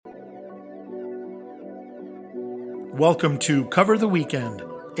Welcome to Cover the Weekend,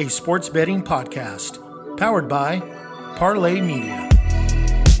 a sports betting podcast, powered by Parlay Media.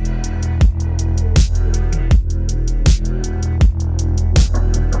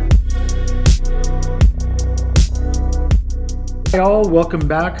 Hi all, welcome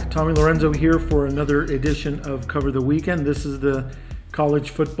back. Tommy Lorenzo here for another edition of Cover the Weekend. This is the college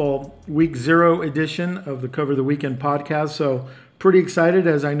football week 0 edition of the Cover the Weekend podcast. So pretty excited,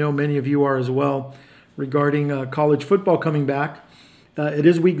 as I know many of you are as well, regarding college football coming back. It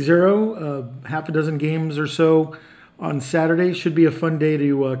is week 0, half a dozen games or so on Saturday. Should be a fun day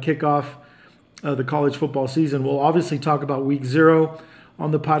to kick off the college football season. We'll obviously talk about week 0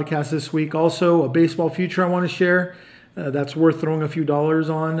 on the podcast this week. Also, a baseball future I want to share. That's worth throwing a few dollars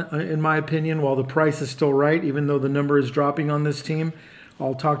on, in my opinion, while the price is still right, even though the number is dropping on this team.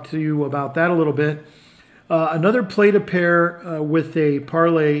 I'll talk to you about that a little bit. Another play to pair with a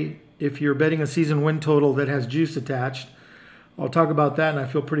parlay if you're betting a season win total that has juice attached. I'll talk about that, and I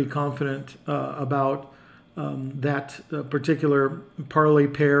feel pretty confident about that particular parlay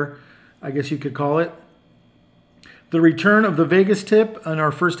pair, I guess you could call it. The return of the Vegas tip. On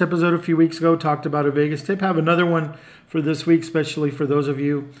our first episode a few weeks ago, talked about a Vegas tip. Have another one for this week, especially for those of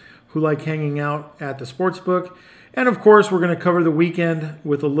you who like hanging out at the sportsbook. And of course, we're going to cover the weekend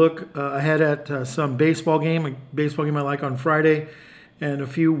with a look ahead at some baseball game I like on Friday, and a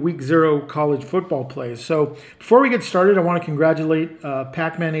few week 0 college football plays. So before we get started, I want to congratulate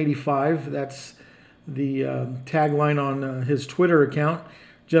Pac-Man85. That's the tagline on his Twitter account.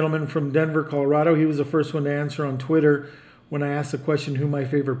 Gentleman from Denver, Colorado. He was the first one to answer on Twitter when I asked the question who my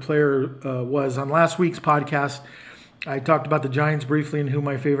favorite player was. On last week's podcast, I talked about the Giants briefly and who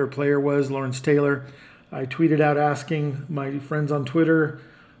my favorite player was, Lawrence Taylor. I tweeted out asking my friends on Twitter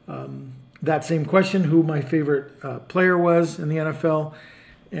that same question, who my favorite player was in the NFL.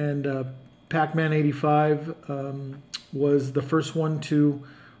 And Pac-Man85 was the first one to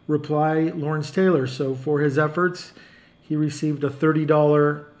reply Lawrence Taylor. So for his efforts, he received a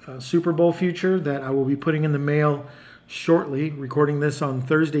 $30 Super Bowl future that I will be putting in the mail shortly, recording this on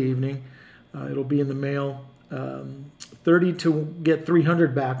Thursday evening. It'll be in the mail. 30 to get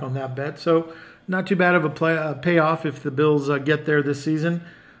 300 back on that bet. So not too bad of a payoff if the Bills get there this season.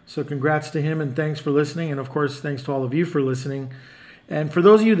 So congrats to him, and thanks for listening. And of course, thanks to all of you for listening. And for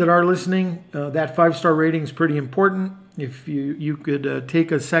those of you that are listening, that 5-star rating is pretty important. If you could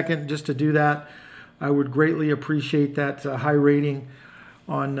take a second just to do that, I would greatly appreciate that high rating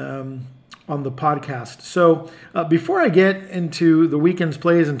on the podcast. So before I get into the weekend's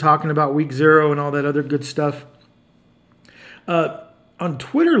plays and talking about week 0 and all that other good stuff, on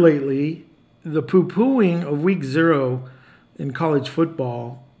Twitter lately, the poo-pooing of week 0 in college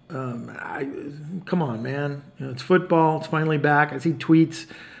football, come on, man. It's football. It's finally back. I see tweets.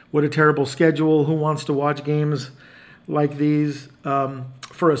 What a terrible schedule. Who wants to watch games like these?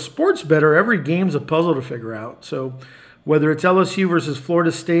 For a sports bettor, every game's a puzzle to figure out. So whether it's LSU versus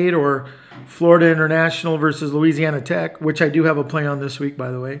Florida State or Florida International versus Louisiana Tech, which I do have a play on this week,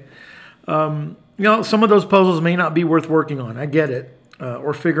 by the way, some of those puzzles may not be worth working on. I get it,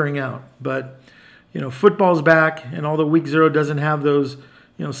 or figuring out. But, football's back, and although week 0 doesn't have those,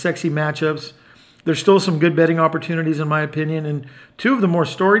 sexy matchups, there's still some good betting opportunities, in my opinion. And two of the more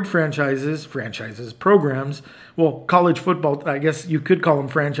storied programs, well, college football, I guess you could call them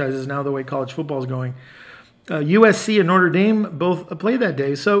franchises now, the way college football is going. USC and Notre Dame both play that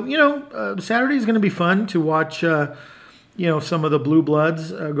day. So, Saturday is going to be fun to watch, some of the Blue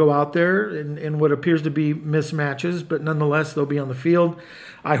Bloods go out there in what appears to be mismatches, but nonetheless, they'll be on the field.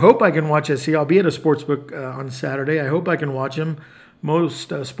 I hope I can watch SC. I'll be at a sportsbook on Saturday. I hope I can watch them. Most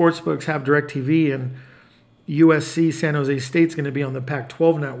sportsbooks have DirecTV, and USC San Jose State's going to be on the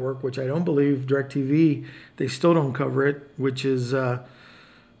Pac-12 network, which I don't believe DirecTV, they still don't cover it, which is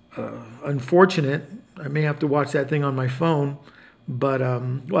unfortunate. I may have to watch that thing on my phone. But,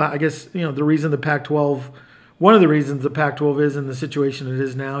 I guess, the reason the Pac-12, one of the reasons the Pac-12 is in the situation it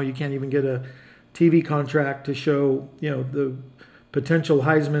is now, you can't even get a TV contract to show, the potential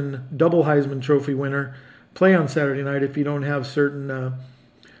double Heisman Trophy winner play on Saturday night if you don't have certain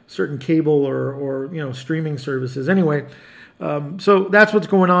cable or streaming services. Anyway, so that's what's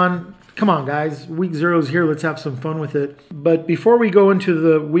going on. Come on, guys. Week 0 is here. Let's have some fun with it. But before we go into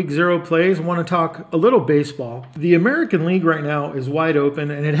the week 0 plays, I want to talk a little baseball. The American League right now is wide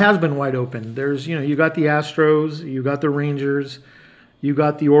open, and it has been wide open. There's, you got the Astros, you got the Rangers, you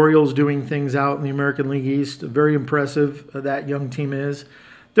got the Orioles doing things out in the American League East. Very impressive, that young team is.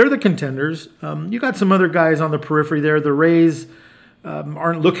 They're the contenders. You got some other guys on the periphery there. The Rays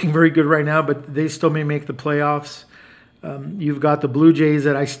aren't looking very good right now, but they still may make the playoffs. You've got the Blue Jays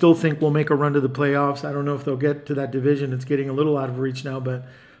that I still think will make a run to the playoffs. I don't know if they'll get to that division. It's getting a little out of reach now, but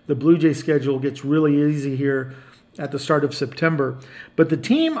the Blue Jays schedule gets really easy here at the start of September. But the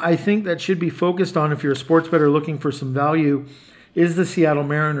team I think that should be focused on if you're a sports bettor looking for some value is the Seattle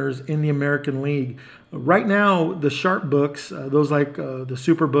Mariners in the American League. Right now, the sharp books, those like the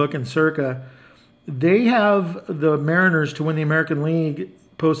Superbook and Circa, they have the Mariners to win the American League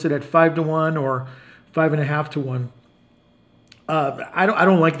posted at 5-1 or 5.5-1. I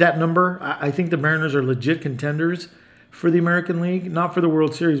don't like that number. I think the Mariners are legit contenders for the American League, not for the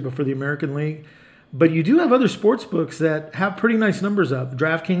World Series, but for the American League. But you do have other sports books that have pretty nice numbers up.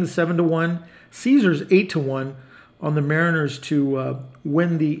 DraftKings 7-1, Caesars 8-1 on the Mariners to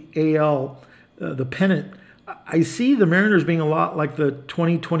win the AL, the pennant. I see the Mariners being a lot like the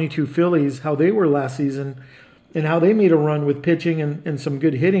 2022 Phillies, how they were last season, and how they made a run with pitching and some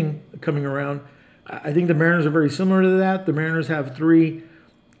good hitting coming around. I think the Mariners are very similar to that. The Mariners have 3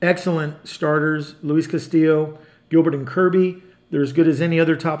 excellent starters, Luis Castillo, Gilbert, and Kirby. They're as good as any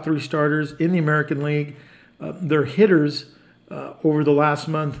other top 3 starters in the American League. Their hitters over the last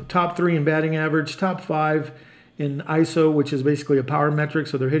month, top 3 in batting average, top 5 in ISO, which is basically a power metric,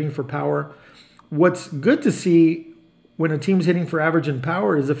 so they're hitting for power. What's good to see when a team's hitting for average and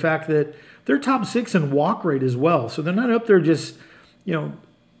power is the fact that they're top 6 in walk rate as well. So they're not up there just,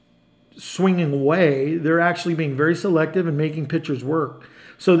 swinging away. They're actually being very selective and making pitchers work.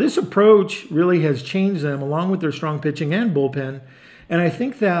 So this approach really has changed them along with their strong pitching and bullpen. And I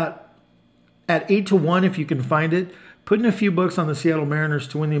think that at 8-1, if you can find it, putting a few bucks on the Seattle Mariners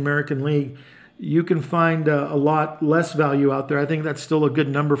to win the American League, you can find a lot less value out there. I think that's still a good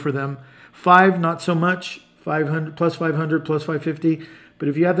number for them. 5, not so much. 500 plus 500 plus 550. But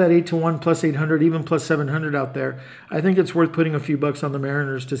if you have that 8-1 plus 800, even plus 700 out there, I think it's worth putting a few bucks on the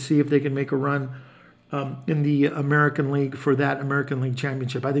Mariners to see if they can make a run in the American League for that American League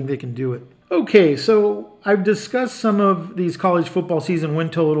championship. I think they can do it. Okay, so I've discussed some of these college football season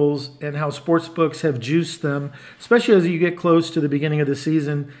win totals and how sports books have juiced them, especially as you get close to the beginning of the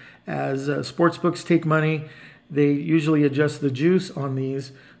season. As sports books take money, they usually adjust the juice on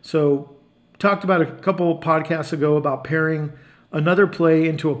these. So talked about a couple podcasts ago about pairing another play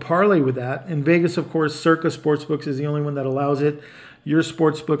into a parlay with that. In Vegas, of course, Circa Sportsbooks is the only one that allows it. Your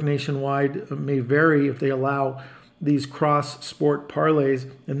sportsbook nationwide may vary if they allow these cross-sport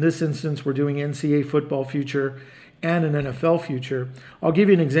parlays. In this instance, we're doing NCAA football future and an NFL future. I'll give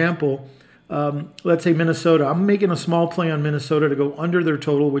you an example. Let's say Minnesota. I'm making a small play on Minnesota to go under their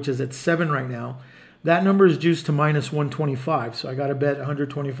total, which is at 7 right now. That number is juiced to minus 125, so I got to bet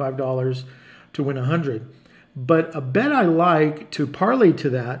 $125 to win 100. But a bet I like to parlay to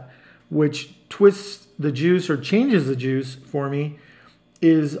that, which twists the juice or changes the juice for me,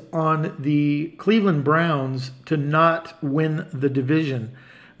 is on the Cleveland Browns to not win the division.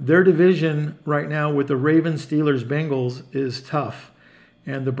 Their division right now with the Ravens, Steelers, Bengals is tough.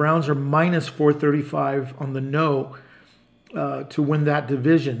 And the Browns are minus 435 on the no to win that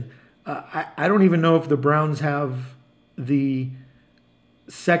division. I don't even know if the Browns have the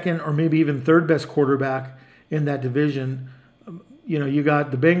second or maybe even third best quarterback in that division. You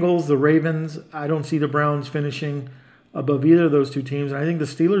got the Bengals, the Ravens. I don't see the Browns finishing above either of those two teams. And I think the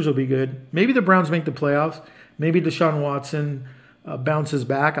Steelers will be good. Maybe the Browns make the playoffs. Maybe Deshaun Watson bounces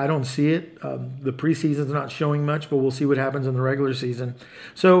back. I don't see it. The preseason's not showing much, but we'll see what happens in the regular season.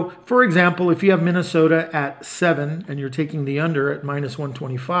 So, for example, if you have Minnesota at 7 and you're taking the under at minus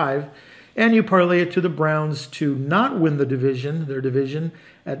 125, and you parlay it to the Browns to not win the division, their division,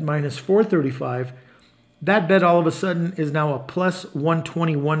 at minus 435, that bet all of a sudden is now a plus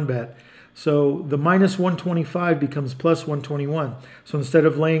 121 bet. So the minus 125 becomes plus 121. So instead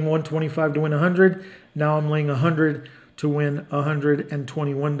of laying 125 to win 100, now I'm laying 100 to win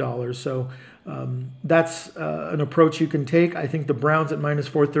 $121. So that's an approach you can take. I think the Browns at minus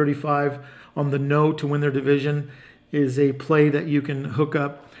 435 on the no to win their division is a play that you can hook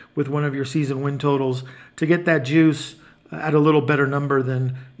up with one of your season win totals to get that juice at a little better number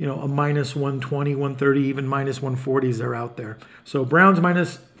than, a minus 120, 130, even minus 140s that are out there. So Browns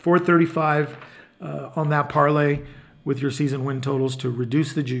minus 435 on that parlay with your season win totals to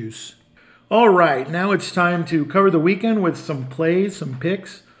reduce the juice. All right, now it's time to cover the weekend with some plays, some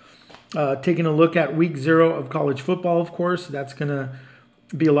picks. Taking a look at week 0 of college football, of course. That's going to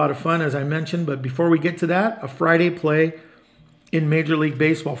be a lot of fun, as I mentioned. But before we get to that, a Friday play in Major League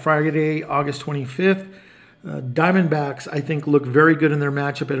Baseball, Friday, August 25th. Diamondbacks, I think, look very good in their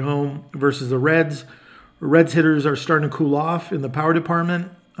matchup at home versus the Reds. Reds hitters are starting to cool off in the power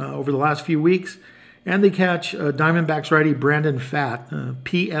department over the last few weeks. And they catch Diamondbacks righty Brandon Pfaadt.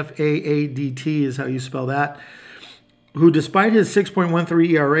 Pfaadt is how you spell that. who despite his 6.13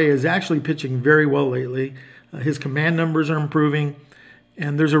 ERA is actually pitching very well lately. His command numbers are improving.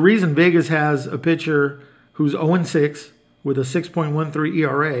 And there's a reason Vegas has a pitcher who's 0-6 with a 6.13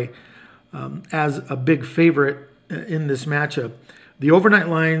 ERA as a big favorite in this matchup. The overnight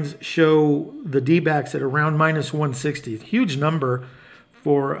lines show the D-backs at around minus 160. Huge number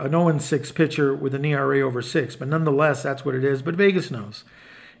for an 0-6 pitcher with an ERA over 6. But nonetheless, that's what it is. But Vegas knows.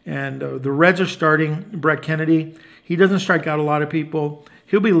 And the Reds are starting Brett Kennedy. He doesn't strike out a lot of people.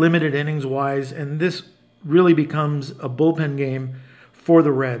 He'll be limited innings-wise. And this really becomes a bullpen game for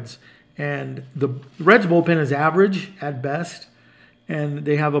the Reds. And the Reds bullpen is average at best. And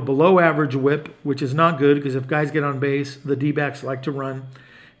they have a below-average whip, which is not good because if guys get on base, the D-backs like to run.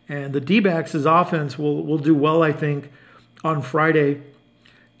 And the D-backs' offense will do well, I think, on Friday.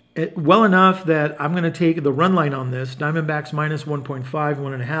 Well enough that I'm going to take the run line on this. Diamondbacks minus 1.5,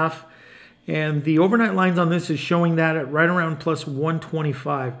 1.5. And the overnight lines on this is showing that at right around plus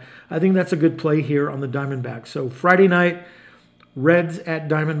 125. I think that's a good play here on the Diamondbacks. So Friday night, Reds at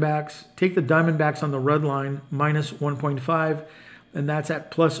Diamondbacks. Take the Diamondbacks on the red line, minus 1.5. And that's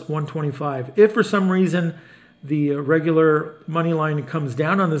at plus 125. If for some reason the regular money line comes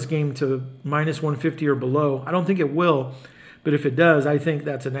down on this game to minus 150 or below, I don't think it will. But if it does, I think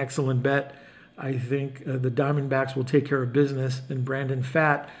that's an excellent bet. I think the Diamondbacks will take care of business. And Brandon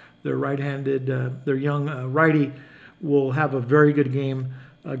Pfaadt, their right-handed, their young righty, will have a very good game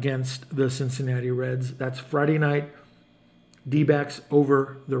against the Cincinnati Reds. That's Friday night. D-backs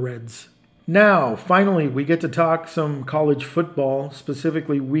over the Reds. Now, finally, we get to talk some college football,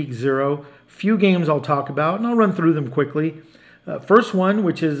 specifically Week 0. Few games I'll talk about, and I'll run through them quickly. First one,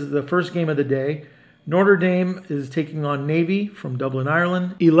 which is the first game of the day, Notre Dame is taking on Navy from Dublin,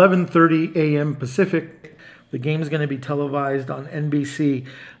 Ireland, 11:30 a.m. Pacific. The game is going to be televised on NBC.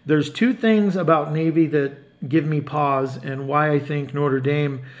 There's two things about Navy that give me pause and why I think Notre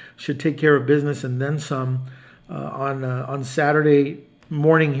Dame should take care of business and then some on Saturday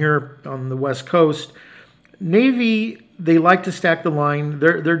morning here on the West Coast. Navy, they like to stack the line.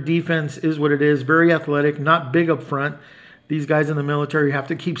 Their defense is what it is, very athletic, not big up front. These guys in the military have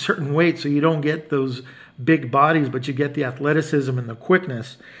to keep certain weight so you don't get those big bodies, but you get the athleticism and the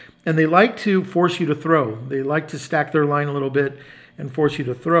quickness. And they like to force you to throw. They like to stack their line a little bit and force you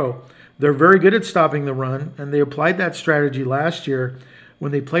to throw. They're very good at stopping the run, and they applied that strategy last year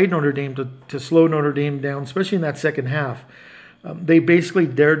when they played Notre Dame to slow Notre Dame down, especially in that second half. They basically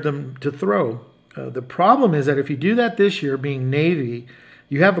dared them to throw. The problem is that if you do that this year, being Navy,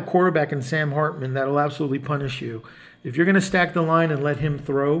 you have a quarterback in Sam Hartman that'll absolutely punish you. If you're going to stack the line and let him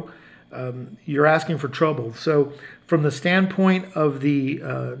throw, you're asking for trouble. So from the standpoint of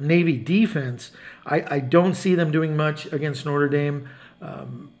the Navy defense, I don't see them doing much against Notre Dame.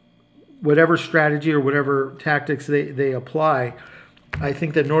 Whatever strategy or whatever tactics they apply, I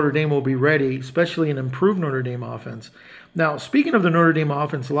think that Notre Dame will be ready, especially an improved Notre Dame offense. Now, speaking of the Notre Dame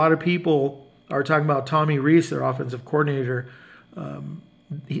offense, a lot of people are talking about Tommy Rees, their offensive coordinator,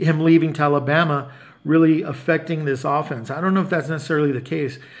 him leaving to Alabama, really affecting this offense. I don't know if that's necessarily the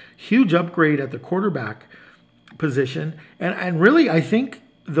case. Huge upgrade at the quarterback position. And really, I think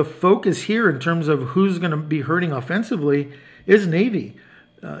the focus here in terms of who's going to be hurting offensively is Navy.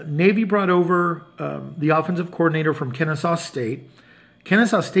 Navy brought over the offensive coordinator from Kennesaw State.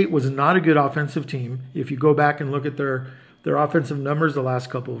 Kennesaw State was not a good offensive team. If you go back and look at their offensive numbers the last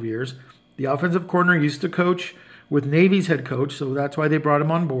couple of years, the offensive coordinator used to coach with Navy's head coach, so that's why they brought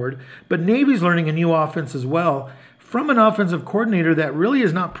him on board. But Navy's learning a new offense as well from an offensive coordinator that really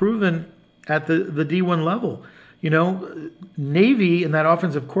is not proven at the D1 level. You know, Navy and that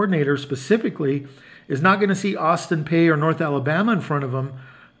offensive coordinator specifically is not going to see Austin Peay or North Alabama in front of them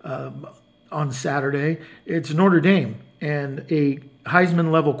on Saturday. It's Notre Dame and a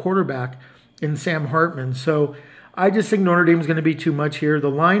Heisman-level quarterback in Sam Hartman. So I just think Notre Dame is going to be too much here. The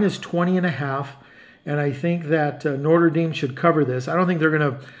line is 20.5, and I think that Notre Dame should cover this. I don't think they're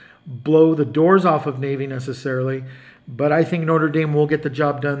going to blow the doors off of Navy necessarily, but I think Notre Dame will get the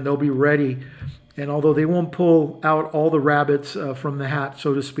job done. They'll be ready. And although they won't pull out all the rabbits from the hat,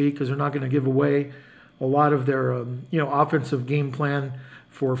 so to speak, because they're not going to give away a lot of their offensive game plan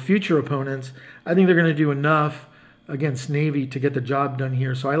for future opponents, I think they're going to do enough against Navy to get the job done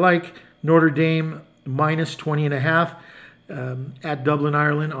here. So I like Notre Dame minus 20.5 at Dublin,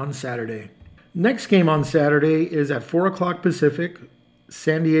 Ireland on Saturday. Next game on Saturday is at 4 o'clock Pacific.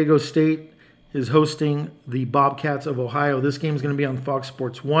 San Diego State is hosting the Bobcats of Ohio. This game is going to be on Fox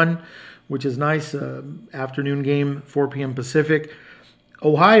Sports 1, which is nice. Afternoon game, 4 p.m. Pacific.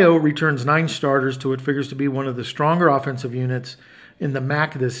 Ohio returns 9 starters to what figures to be one of the stronger offensive units in the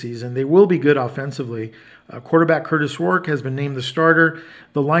MAC this season. They will be good offensively. Quarterback Curtis Rourke has been named the starter.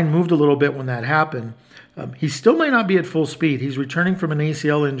 The line moved a little bit when that happened. He still might not be at full speed. He's returning from an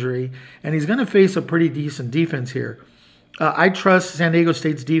ACL injury, and he's going to face a pretty decent defense here. I trust San Diego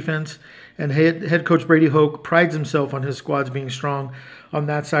State's defense, and head coach Brady Hoke prides himself on his squads being strong on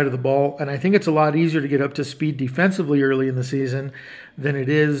that side of the ball. And I think it's a lot easier to get up to speed defensively early in the season than it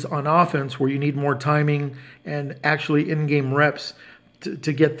is on offense, where you need more timing and actually in-game reps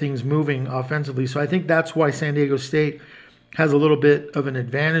to get things moving offensively. So I think that's why San Diego State has a little bit of an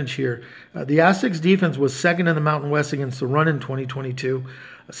advantage here. The Aztecs defense was second in the Mountain West against the run in 2022,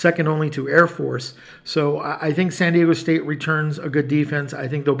 second only to Air Force. So I think San Diego State returns a good defense. I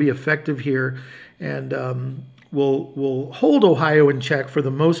think they'll be effective here, and will hold Ohio in check for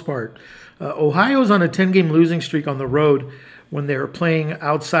the most part. Ohio's on a 10-game losing streak on the road when they're playing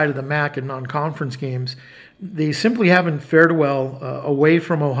outside of the MAC in non-conference games. They simply haven't fared well away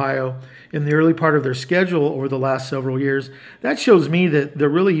from Ohio in the early part of their schedule over the last several years. That shows me that they're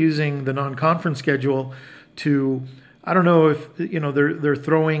really using the non-conference schedule to, I don't know if they're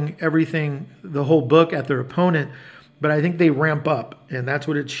throwing everything, the whole book at their opponent, but I think they ramp up, and that's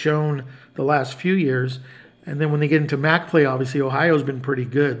what it's shown the last few years. And then when they get into MAC play, obviously Ohio's been pretty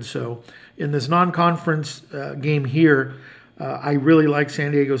good. So in this non-conference game here, I really like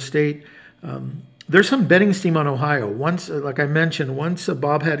San Diego State. There's some betting steam on Ohio. Once, like I mentioned, once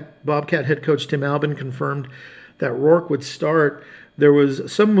Bobcat head coach Tim Albin confirmed that Rourke would start, there was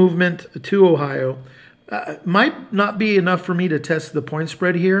some movement to Ohio. Might not be enough for me to test the point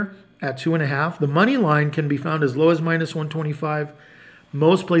spread here at 2.5. The money line can be found as low as minus 125.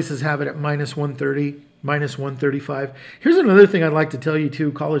 Most places have it at minus 130, minus 135. Here's another thing I'd like to tell you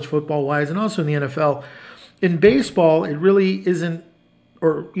too, college football wise, and also in the NFL. In baseball, it really isn't,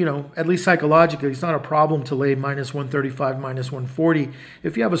 or, at least psychologically, it's not a problem to lay minus 135, minus 140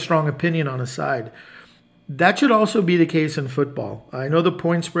 if you have a strong opinion on a side. That should also be the case in football. I know the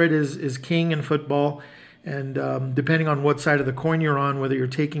point spread is king in football, and depending on what side of the coin you're on, whether you're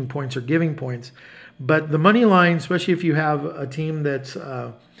taking points or giving points. But the money line, especially if you have a team that's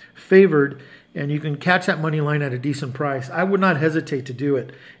favored, and you can catch that money line at a decent price, I would not hesitate to do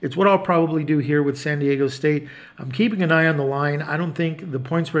it. It's what I'll probably do here with San Diego State. I'm keeping an eye on the line. I don't think the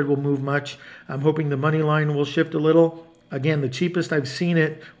point spread will move much. I'm hoping the money line will shift a little. Again, the cheapest I've seen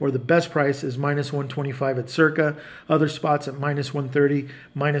it, or the best price, is minus 125 at Circa. Other spots at minus 130,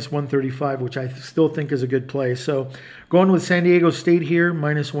 minus 135, which I still think is a good play. So going with San Diego State here,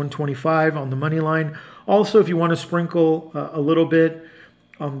 minus 125 on the money line. Also, if you want to sprinkle a little bit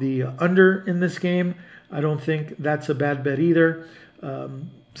on the under in this game, I don't think that's a bad bet either. Under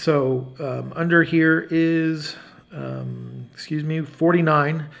here is,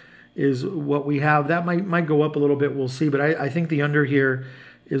 49 is what we have. That might go up a little bit, we'll see. But I think the under here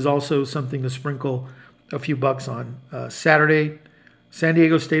is also something to sprinkle a few bucks on. Saturday, San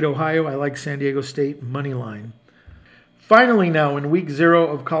Diego State, Ohio. I like San Diego State money line. Finally now, in week 0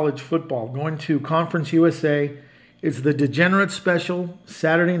 of college football, going to Conference USA, it's the Degenerate Special,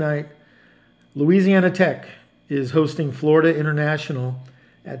 Saturday night. Louisiana Tech is hosting Florida International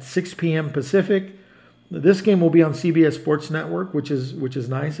at 6 p.m. Pacific. This game will be on CBS Sports Network, which is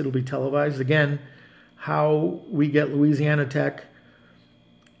nice. It'll be televised. Again, how we get Louisiana Tech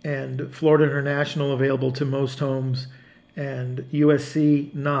and Florida International available to most homes and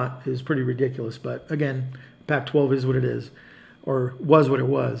USC not is pretty ridiculous. But again, Pac-12 is what it is, or was what it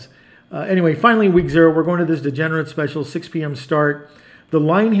was. Anyway, finally, week 0, we're going to this Degenerate Special, 6 p.m. start. The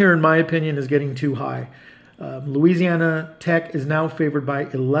line here, in my opinion, is getting too high. Louisiana Tech is now favored by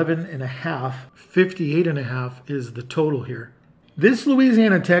 11.5. 58.5 is the total here. This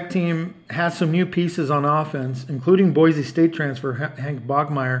Louisiana Tech team has some new pieces on offense, including Boise State transfer Hank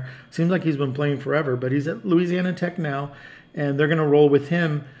Bachmeier. Seems like he's been playing forever, but he's at Louisiana Tech now, and they're going to roll with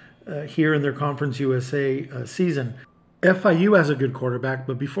him here in their Conference USA season. FIU has a good quarterback,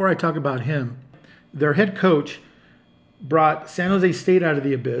 but before I talk about him, their head coach brought San Jose State out of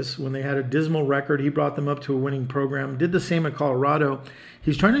the abyss when they had a dismal record. He brought them up to a winning program, did the same at Colorado.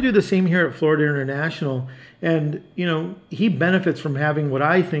 He's trying to do the same here at Florida International, and he benefits from having what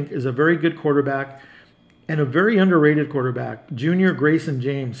I think is a very good quarterback and a very underrated quarterback, junior Grayson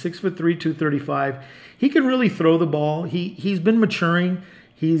James, 6'3", 235. He can really throw the ball. He's been maturing.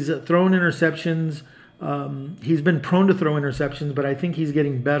 He's thrown interceptions. He's been prone to throw interceptions, but I think he's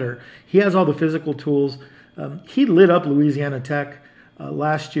getting better. He has all the physical tools. He lit up Louisiana Tech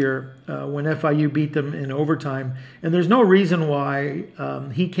last year when FIU beat them in overtime, and there's no reason why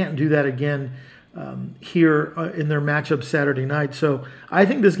he can't do that again here in their matchup Saturday night. So I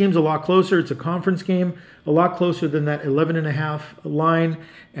think this game's a lot closer. It's a conference game, a lot closer than that 11.5 line.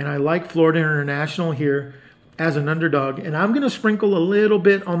 And I like Florida International here as an underdog. And I'm going to sprinkle a little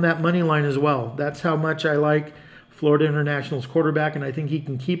bit on that money line as well. That's how much I like Florida International's quarterback, and I think he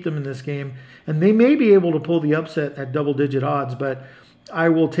can keep them in this game. And they may be able to pull the upset at double-digit odds, but I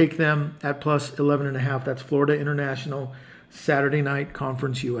will take them at plus 11.5. That's Florida International, Saturday night,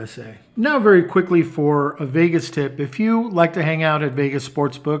 Conference USA. Now very quickly for a Vegas tip. If you like to hang out at Vegas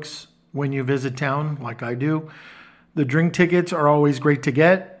sportsbooks when you visit town, like I do, the drink tickets are always great to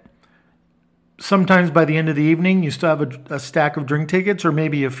get. Sometimes by the end of the evening, you still have a stack of drink tickets or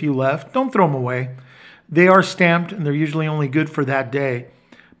maybe a few left. Don't throw them away. They are stamped, and they're usually only good for that day.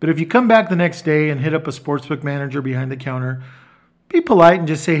 But if you come back the next day and hit up a sportsbook manager behind the counter, be polite and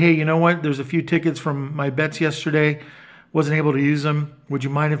just say, hey, you know what? There's a few tickets from my bets yesterday. Wasn't able to use them. Would you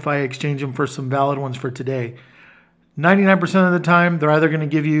mind if I exchange them for some valid ones for today? 99% of the time, they're either going to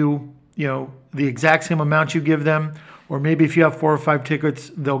give you, the exact same amount you give them, or maybe if you have 4 or 5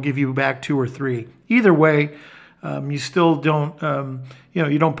 tickets, they'll give you back 2 or 3. Either way, you still don't,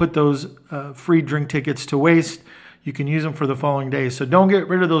 you don't put those free drink tickets to waste. You can use them for the following day. So don't get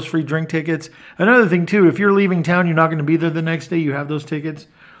rid of those free drink tickets. Another thing, too, if you're leaving town, you're not going to be there the next day, you have those tickets.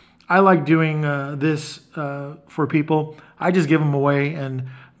 I like doing this for people. I just give them away, and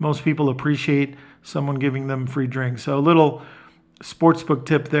most people appreciate someone giving them free drinks. So a little sportsbook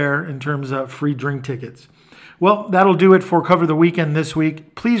tip there in terms of free drink tickets. Well, that'll do it for Cover the Weekend this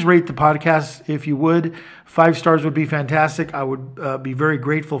week. Please rate the podcast if you would. 5 stars would be fantastic. I would be very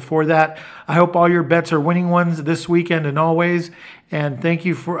grateful for that. I hope all your bets are winning ones this weekend and always. And thank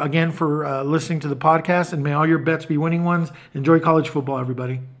you for listening to the podcast. And may all your bets be winning ones. Enjoy college football,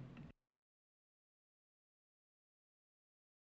 everybody.